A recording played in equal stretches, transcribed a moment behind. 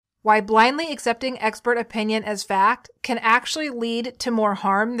Why blindly accepting expert opinion as fact can actually lead to more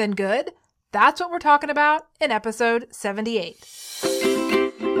harm than good? That's what we're talking about in episode 78.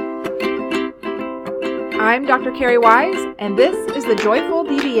 I'm Dr. Carrie Wise, and this is the Joyful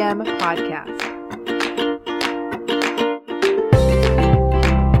DVM podcast.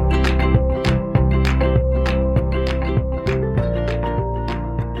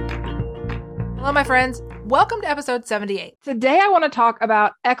 Hello, my friends. Welcome to episode 78. Today, I want to talk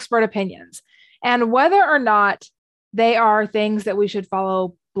about expert opinions and whether or not they are things that we should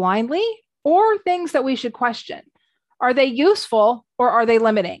follow blindly or things that we should question. Are they useful or are they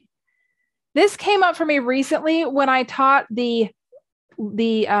limiting? This came up for me recently when I taught the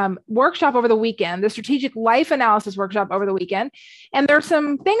workshop over the weekend, the strategic life analysis workshop over the weekend. And there's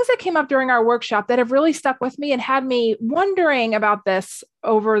some things that came up during our workshop that have really stuck with me and had me wondering about this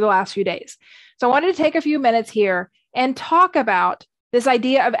over the last few days. So I wanted to take a few minutes here and talk about this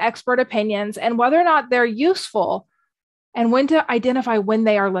idea of expert opinions and whether or not they're useful and when to identify when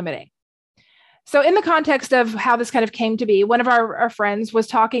they are limiting. So in the context of how this kind of came to be, one of our friends was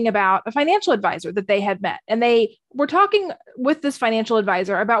talking about a financial advisor that they had met. And they were talking with this financial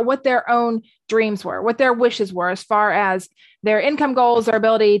advisor about what their own dreams were, what their wishes were as far as their income goals, their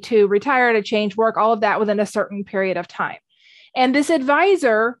ability to retire, to change work, all of that within a certain period of time. And this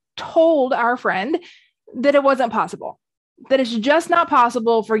advisor told our friend that it wasn't possible, that it's just not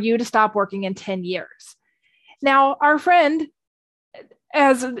possible for you to stop working in 10 years. Now, our friend,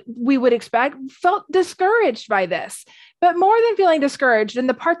 as we would expect, felt discouraged by this. But more than feeling discouraged, and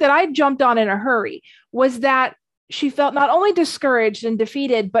the part that I jumped on in a hurry, was that she felt not only discouraged and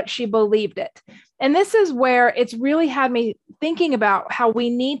defeated, but she believed it. And this is where it's really had me thinking about how we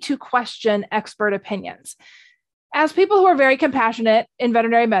need to question expert opinions. As people who are very compassionate in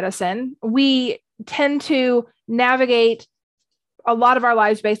veterinary medicine, we tend to navigate a lot of our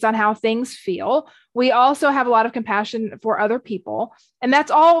lives based on how things feel. We also have a lot of compassion for other people, and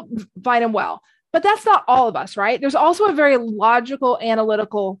that's all fine and well. But that's not all of us, right? There's also a very logical,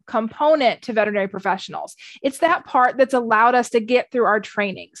 analytical component to veterinary professionals. It's that part that's allowed us to get through our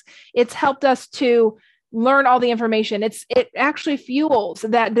trainings. It's helped us to learn all the information. It actually fuels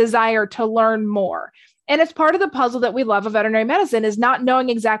that desire to learn more. And it's part of the puzzle that we love of veterinary medicine is not knowing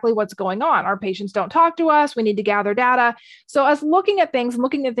exactly what's going on. Our patients don't talk to us. We need to gather data. So us looking at things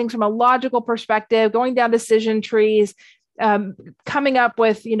from a logical perspective, going down decision trees, coming up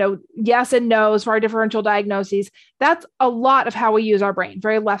with, yes and no's for our differential diagnoses, that's a lot of how we use our brain,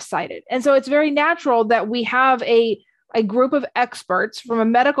 very left-sided. And so it's very natural that we have a group of experts from a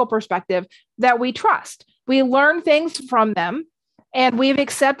medical perspective that we trust. We learn things from them, and we've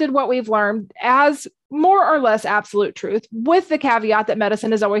accepted what we've learned as more or less absolute truth, with the caveat that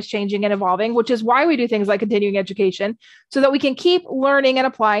medicine is always changing and evolving, which is why we do things like continuing education, so that we can keep learning and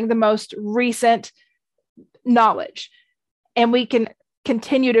applying the most recent knowledge, and we can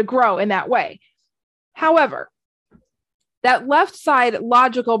continue to grow in that way. However, that left side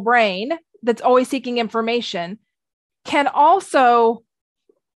logical brain that's always seeking information can also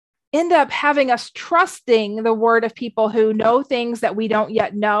end up having us trusting the word of people who know things that we don't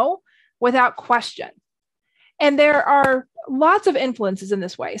yet know without question. And there are lots of influences in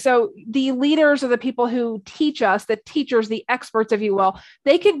this way. So the leaders or the people who teach us, the teachers, the experts, if you will,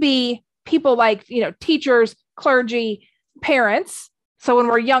 they could be people like, teachers, clergy, parents. So when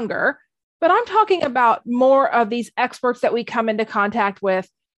we're younger, but I'm talking about more of these experts that we come into contact with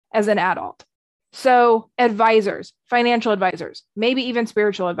as an adult. So advisors, financial advisors, maybe even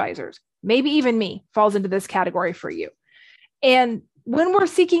spiritual advisors, maybe even me falls into this category for you. And when we're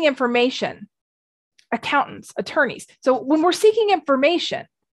seeking information, accountants, attorneys. So when we're seeking information,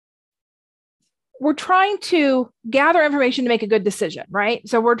 we're trying to gather information to make a good decision, right?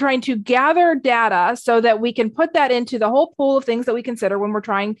 So we're trying to gather data so that we can put that into the whole pool of things that we consider when we're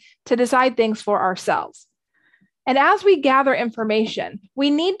trying to decide things for ourselves. And as we gather information, we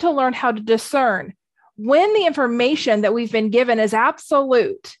need to learn how to discern when the information that we've been given is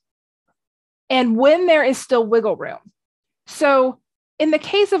absolute and when there is still wiggle room. So in the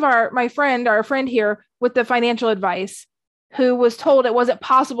case of our friend here with the financial advice, who was told it wasn't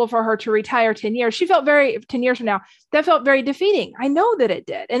possible for her to retire 10 years, 10 years from now, that felt very defeating. I know that it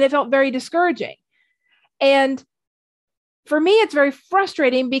did. And it felt very discouraging. And for me, it's very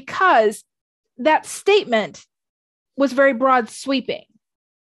frustrating because that statement was very broad sweeping.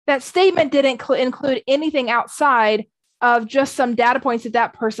 That statement didn't include anything outside of just some data points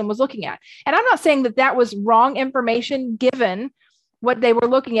that person was looking at. And I'm not saying that was wrong information given what they were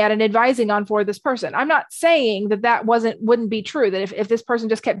looking at and advising on for this person. I'm not saying that wouldn't be true, that if this person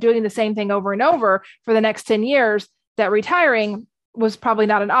just kept doing the same thing over and over for the next 10 years, that retiring was probably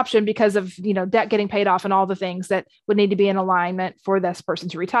not an option because of, debt getting paid off and all the things that would need to be in alignment for this person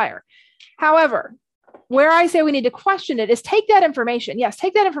to retire. However, where I say we need to question it is take that information. Yes,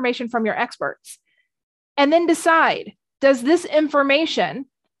 take that information from your experts and then decide, does this information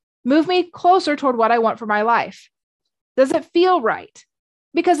move me closer toward what I want for my life? Does it feel right?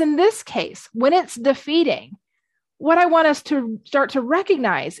 Because in this case, when it's defeating, what I want us to start to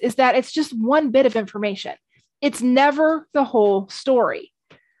recognize is that it's just one bit of information. It's never the whole story.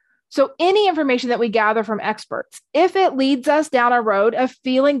 So any information that we gather from experts, if it leads us down a road of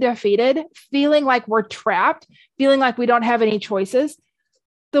feeling defeated, feeling like we're trapped, feeling like we don't have any choices,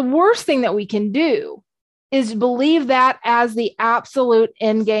 the worst thing that we can do is believe that as the absolute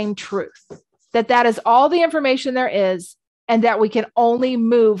end-game truth, that is all the information there is, and that we can only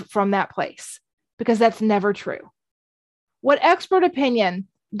move from that place, because that's never true. What expert opinion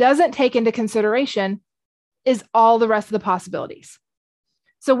doesn't take into consideration is all the rest of the possibilities.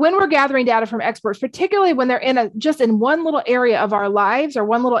 So when we're gathering data from experts, particularly when they're just in one little area of our lives or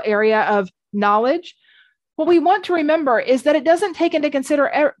one little area of knowledge, what we want to remember is that it doesn't take into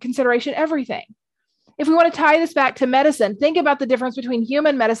consideration everything. If we want to tie this back to medicine, think about the difference between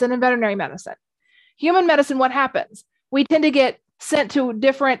human medicine and veterinary medicine. Human medicine, what happens? We tend to get sent to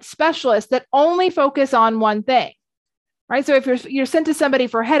different specialists that only focus on one thing, right? So if you're sent to somebody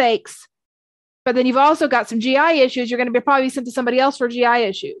for headaches, but then you've also got some GI issues, you're going to be probably sent to somebody else for GI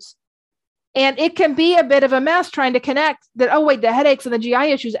issues. And it can be a bit of a mess trying to connect that, oh, wait, the headaches and the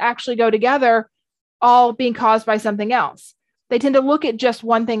GI issues actually go together, all being caused by something else. They tend to look at just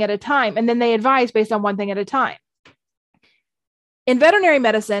one thing at a time, and then they advise based on one thing at a time. In veterinary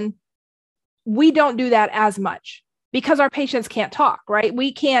medicine, we don't do that as much because our patients can't talk, right?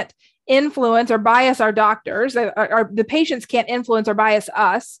 We can't influence or bias our doctors. The patients can't influence or bias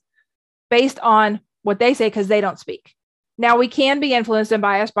us based on what they say because they don't speak. Now, we can be influenced and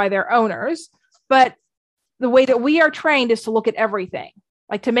biased by their owners, but the way that we are trained is to look at everything,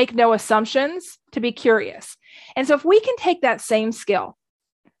 like to make no assumptions, to be curious. And so if we can take that same skill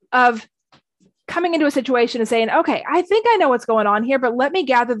of coming into a situation and saying, okay, I think I know what's going on here, but let me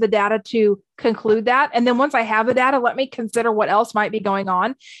gather the data to conclude that. And then once I have the data, let me consider what else might be going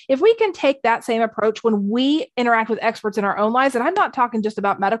on. If we can take that same approach when we interact with experts in our own lives, and I'm not talking just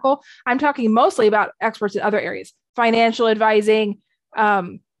about medical, I'm talking mostly about experts in other areas, financial advising,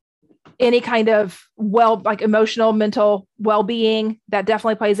 any kind of like emotional, mental well-being, that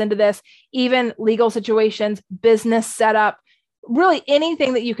definitely plays into this, even legal situations, business setup, really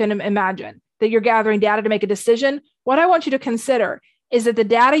anything that you can imagine that you're gathering data to make a decision. What I want you to consider is that the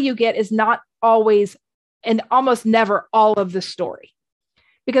data you get is not always and almost never all of the story.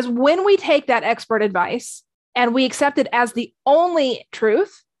 Because when we take that expert advice and we accept it as the only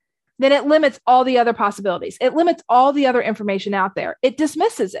truth, then it limits all the other possibilities. It limits all the other information out there. It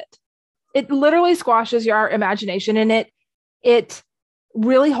dismisses it. It literally squashes our imagination, and it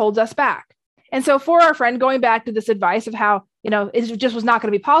really holds us back. And so for our friend, going back to this advice of how, it just was not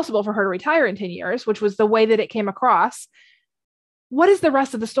going to be possible for her to retire in 10 years, which was the way that it came across. What is the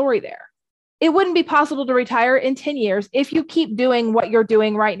rest of the story there? It wouldn't be possible to retire in 10 years if you keep doing what you're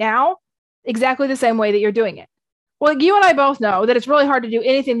doing right now, exactly the same way that you're doing it. Well, you and I both know that it's really hard to do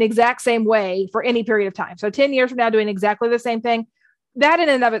anything the exact same way for any period of time. So 10 years from now, doing exactly the same thing, that in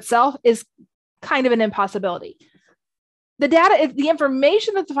and of itself is kind of an impossibility. The data, the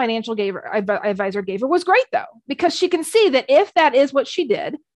information that the financial advisor gave her was great, though, because she can see that if that is what she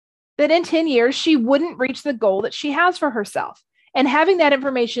did, that in 10 years, she wouldn't reach the goal that she has for herself. And having that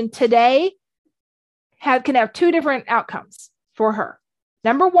information today can have two different outcomes for her.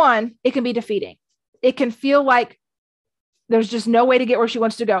 Number one, it can be defeating. It can feel like there's just no way to get where she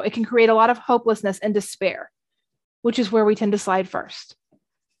wants to go. It can create a lot of hopelessness and despair, which is where we tend to slide first.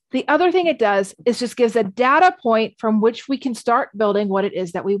 The other thing it does is just gives a data point from which we can start building what it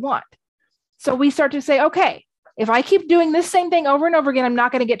is that we want. So we start to say, okay, if I keep doing this same thing over and over again, I'm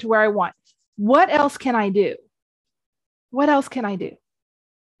not going to get to where I want. What else can I do? What else can I do?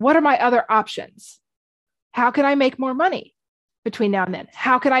 What are my other options? How can I make more money between now and then?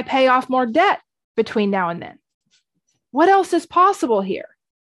 How can I pay off more debt between now and then? What else is possible here?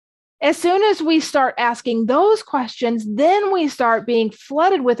 As soon as we start asking those questions, then we start being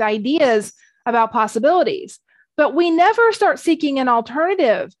flooded with ideas about possibilities. But we never start seeking an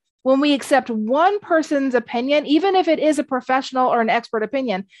alternative when we accept one person's opinion, even if it is a professional or an expert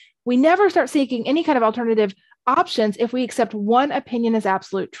opinion. We never start seeking any kind of alternative options if we accept one opinion as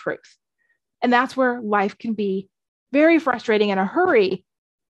absolute truth. And that's where life can be very frustrating in a hurry,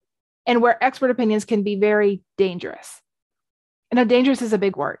 and where expert opinions can be very dangerous. And now, dangerous is a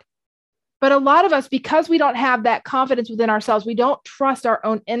big word. But a lot of us, because we don't have that confidence within ourselves, we don't trust our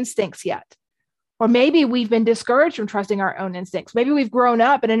own instincts yet. Or maybe we've been discouraged from trusting our own instincts. Maybe we've grown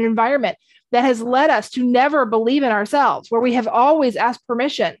up in an environment that has led us to never believe in ourselves, where we have always asked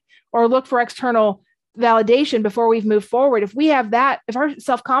permission or looked for external validation before we've moved forward. If we have that, if our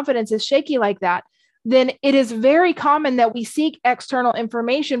self-confidence is shaky like that, then it is very common that we seek external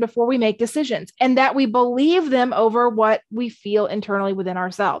information before we make decisions, and that we believe them over what we feel internally within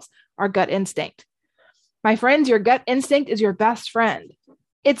ourselves, our gut instinct. My friends, your gut instinct is your best friend.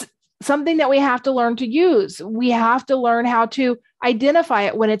 It's something that we have to learn to use. We have to learn how to identify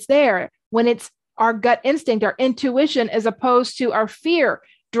it when it's there, when it's our gut instinct, our intuition, as opposed to our fear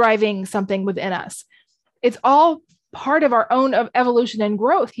driving something within us. It's all part of our own evolution and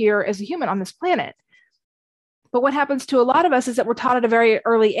growth here as a human on this planet. But what happens to a lot of us is that we're taught at a very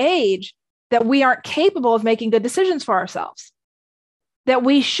early age that we aren't capable of making good decisions for ourselves, that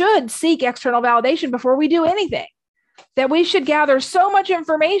we should seek external validation before we do anything, that we should gather so much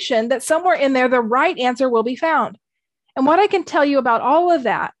information that somewhere in there, the right answer will be found. And what I can tell you about all of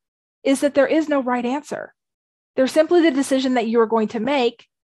that is that there is no right answer. There's simply the decision that you are going to make,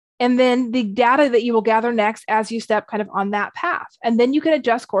 and then the data that you will gather next as you step kind of on that path. And then you can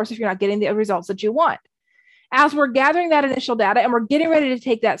adjust course if you're not getting the results that you want. As we're gathering that initial data and we're getting ready to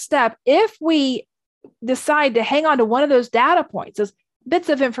take that step, if we decide to hang on to one of those data points, those bits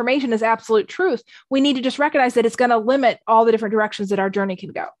of information as absolute truth, we need to just recognize that it's going to limit all the different directions that our journey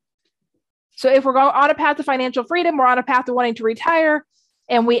can go. So if we're going on a path to financial freedom, we're on a path to wanting to retire,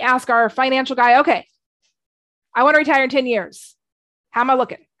 and we ask our financial guy, okay, I want to retire in 10 years. How am I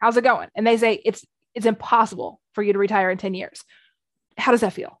looking? How's it going? And they say, it's impossible for you to retire in 10 years. How does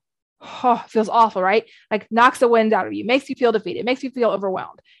that feel? Oh, it feels awful, right? Like knocks the wind out of you, makes you feel defeated, makes you feel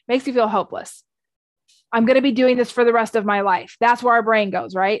overwhelmed, makes you feel hopeless. I'm going to be doing this for the rest of my life. That's where our brain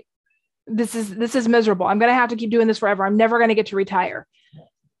goes, right? This is miserable. I'm going to have to keep doing this forever. I'm never going to get to retire.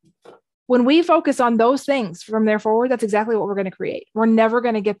 When we focus on those things from there forward, that's exactly what we're going to create. We're never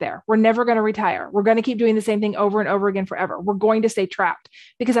going to get there. We're never going to retire. We're going to keep doing the same thing over and over again forever. We're going to stay trapped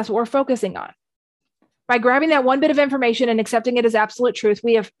because that's what we're focusing on. By grabbing that one bit of information and accepting it as absolute truth,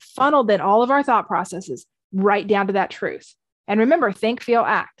 we have funneled in all of our thought processes right down to that truth. And remember, think, feel,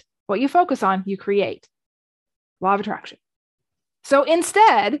 act. What you focus on, you create. Law of attraction. So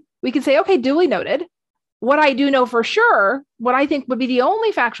instead, we can say, okay, duly noted. What I do know for sure, what I think would be the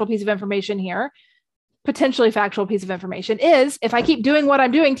only factual piece of information here, potentially factual piece of information, is if I keep doing what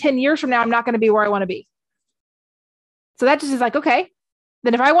I'm doing 10 years from now, I'm not going to be where I want to be. So that just is like, okay,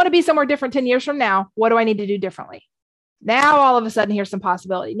 then if I want to be somewhere different 10 years from now, what do I need to do differently? Now, all of a sudden, here's some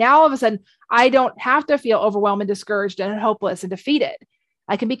possibility. Now, all of a sudden, I don't have to feel overwhelmed and discouraged and hopeless and defeated.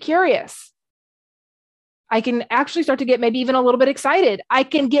 I can be curious. I can actually start to get maybe even a little bit excited. I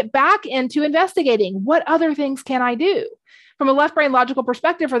can get back into investigating. What other things can I do? From a left brain logical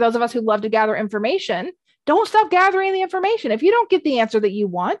perspective, for those of us who love to gather information, don't stop gathering the information. If you don't get the answer that you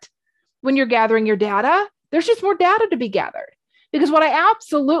want when you're gathering your data, there's just more data to be gathered. Because what I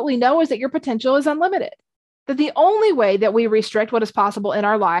absolutely know is that your potential is unlimited. That the only way that we restrict what is possible in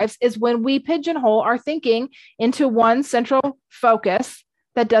our lives is when we pigeonhole our thinking into one central focus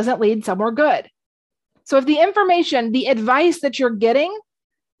that doesn't lead somewhere good. So if the information, the advice that you're getting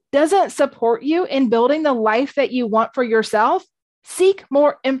doesn't support you in building the life that you want for yourself, seek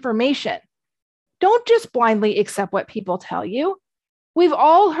more information. Don't just blindly accept what people tell you. We've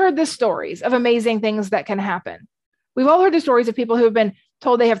all heard the stories of amazing things that can happen. We've all heard the stories of people who have been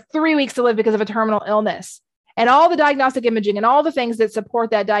told they have 3 weeks to live because of a terminal illness and all the diagnostic imaging and all the things that support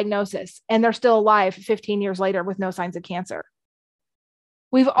that diagnosis, and they're still alive 15 years later with no signs of cancer.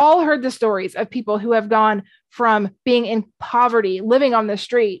 We've all heard the stories of people who have gone from being in poverty, living on the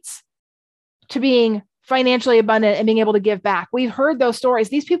streets, to being financially abundant and being able to give back. We've heard those stories.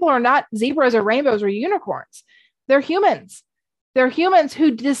 These people are not zebras or rainbows or unicorns. They're humans. They're humans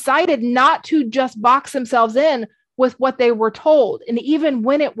who decided not to just box themselves in with what they were told. And even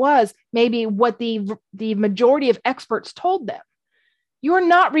when it was maybe what the majority of experts told them. You are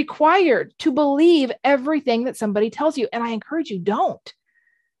not required to believe everything that somebody tells you. And I encourage you, don't.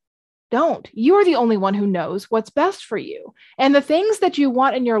 You are the only one who knows what's best for you. And the things that you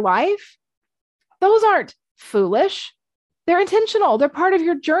want in your life, those aren't foolish. They're intentional. They're part of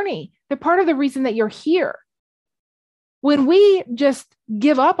your journey. They're part of the reason that you're here. When we just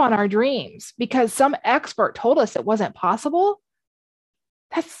give up on our dreams because some expert told us it wasn't possible,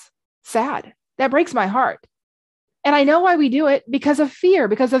 that's sad. That breaks my heart. And I know why we do it, because of fear,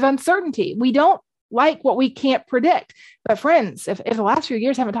 because of uncertainty. We don't like what we can't predict. But friends, if the last few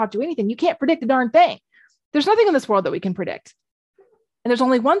years haven't taught you anything, you can't predict a darn thing. There's nothing in this world that we can predict. And there's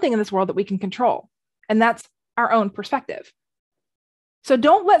only one thing in this world that we can control, and that's our own perspective. So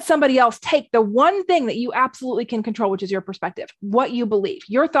don't let somebody else take the one thing that you absolutely can control, which is your perspective, what you believe,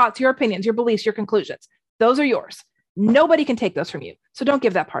 your thoughts, your opinions, your beliefs, your conclusions. Those are yours. Nobody can take those from you. So don't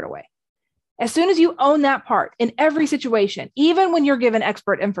give that part away. As soon as you own that part in every situation, even when you're given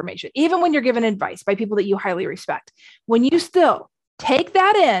expert information, even when you're given advice by people that you highly respect, when you still take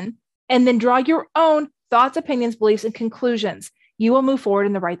that in and then draw your own thoughts, opinions, beliefs, and conclusions, you will move forward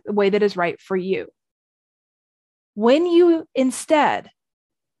in the right way that is right for you. When you instead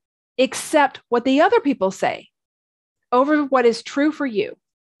accept what the other people say over what is true for you,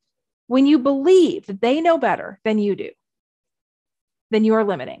 when you believe that they know better than you do, then you are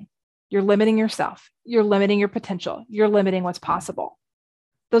limiting. You're limiting yourself. You're limiting your potential. You're limiting what's possible.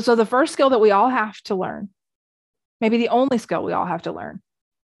 So the first skill that we all have to learn, maybe the only skill we all have to learn,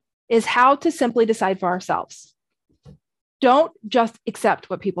 is how to simply decide for ourselves. Don't just accept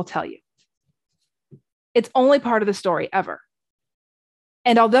what people tell you. It's only part of the story ever.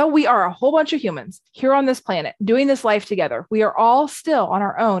 And although we are a whole bunch of humans here on this planet doing this life together, we are all still on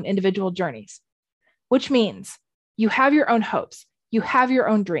our own individual journeys, which means you have your own hopes, you have your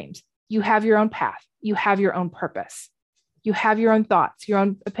own dreams, you have your own path, you have your own purpose, you have your own thoughts, your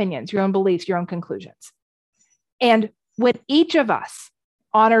own opinions, your own beliefs, your own conclusions. And when each of us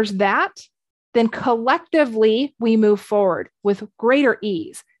honors that, then collectively we move forward with greater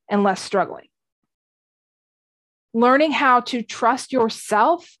ease and less struggling. Learning how to trust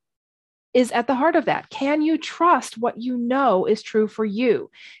yourself is at the heart of that. Can you trust what you know is true for you?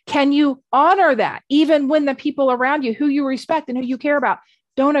 Can you honor that even when the people around you who you respect and who you care about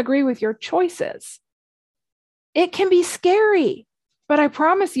don't agree with your choices? It can be scary, but I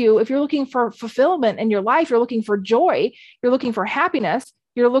promise you, if you're looking for fulfillment in your life, you're looking for joy, you're looking for happiness,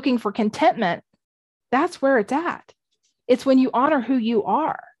 you're looking for contentment, that's where it's at. It's when you honor who you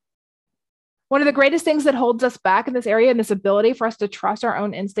are. One of the greatest things that holds us back in this area and this ability for us to trust our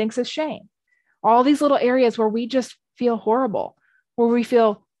own instincts is shame. All these little areas where we just feel horrible, where we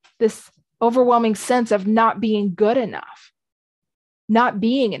feel this overwhelming sense of not being good enough, not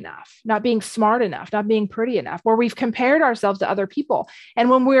being enough, not being smart enough, not being pretty enough, where we've compared ourselves to other people. And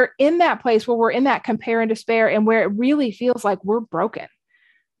when we're in that place where we're in that compare and despair and where it really feels like we're broken,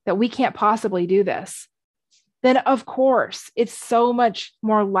 that we can't possibly do this, then of course, it's so much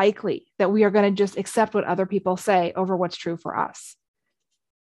more likely that we are going to just accept what other people say over what's true for us.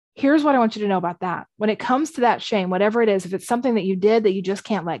 Here's what I want you to know about that. When it comes to that shame, whatever it is, if it's something that you did that you just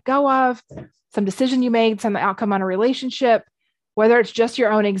can't let go of, some decision you made, some outcome on a relationship, whether it's just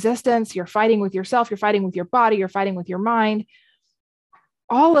your own existence, you're fighting with yourself, you're fighting with your body, you're fighting with your mind,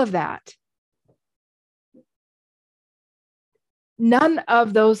 all of that, none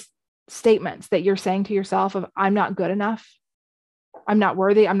of those statements that you're saying to yourself of I'm not good enough, I'm not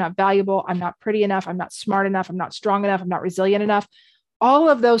worthy, I'm not valuable, I'm not pretty enough, I'm not smart enough, I'm not strong enough, I'm not resilient enough. All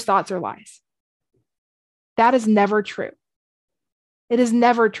of those thoughts are lies. That is never true. It is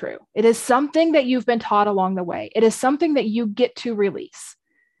never true. It is something that you've been taught along the way. It is something that you get to release.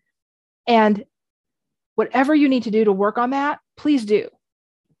 And whatever you need to do to work on that, please do.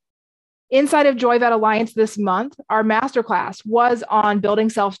 Inside of JoyVet Alliance this month, our masterclass was on building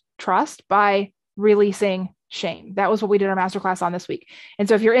self-trust by releasing shame. That was what we did our masterclass on this week. And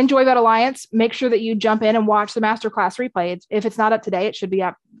so if you're in JoyVet Alliance, make sure that you jump in and watch the masterclass replay. If it's not up today, it should be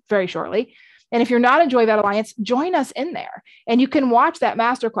up very shortly. And if you're not in JoyVet Alliance, join us in there. And you can watch that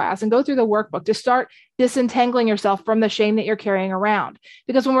masterclass and go through the workbook to start disentangling yourself from the shame that you're carrying around.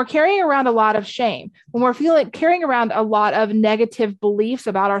 Because when we're carrying around a lot of shame, when we're carrying around a lot of negative beliefs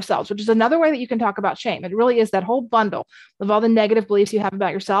about ourselves, which is another way that you can talk about shame. It really is that whole bundle of all the negative beliefs you have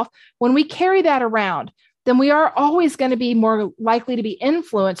about yourself. When we carry that around, then we are always going to be more likely to be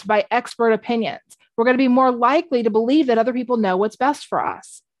influenced by expert opinions. We're going to be more likely to believe that other people know what's best for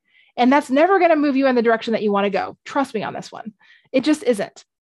us. And that's never going to move you in the direction that you want to go. Trust me on this one. It just isn't.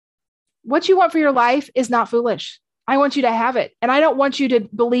 What you want for your life is not foolish. I want you to have it. And I don't want you to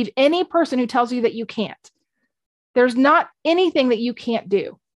believe any person who tells you that you can't. There's not anything that you can't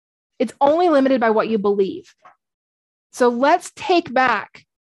do. It's only limited by what you believe. So let's take back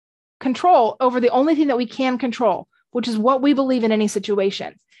control over the only thing that we can control, which is what we believe in any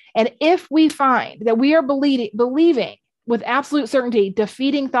situation. And if we find that we are believing with absolute certainty,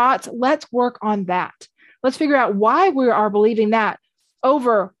 defeating thoughts, let's work on that. Let's figure out why we are believing that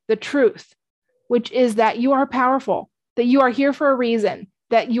over the truth, which is that you are powerful, that you are here for a reason,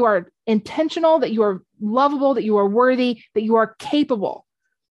 that you are intentional, that you are lovable, that you are worthy, that you are capable.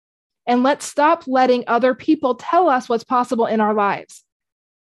 And let's stop letting other people tell us what's possible in our lives.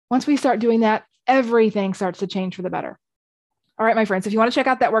 Once we start doing that, everything starts to change for the better. All right, my friends, if you want to check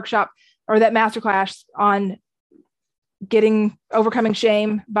out that workshop or that masterclass on overcoming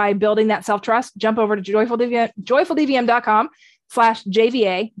shame by building that self-trust, jump over to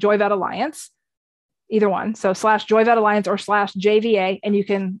joyfuldvm.com/JVA, Joy Vet Alliance, either one. So /Joy Vet Alliance or /JVA, and you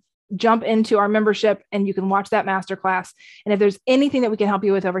can jump into our membership and you can watch that masterclass. And if there's anything that we can help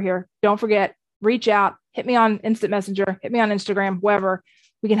you with over here, don't forget, reach out, hit me on Instant Messenger, hit me on Instagram, wherever.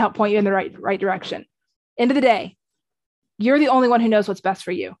 We can help point you in the right direction. End of the day, you're the only one who knows what's best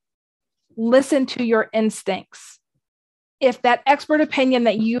for you. Listen to your instincts. If that expert opinion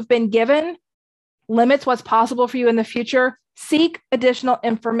that you've been given limits what's possible for you in the future, seek additional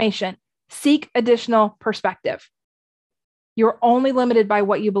information, seek additional perspective. You're only limited by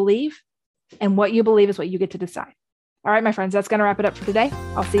what you believe, and what you believe is what you get to decide. All right, my friends, that's going to wrap it up for today.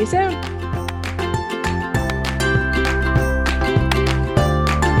 I'll see you soon.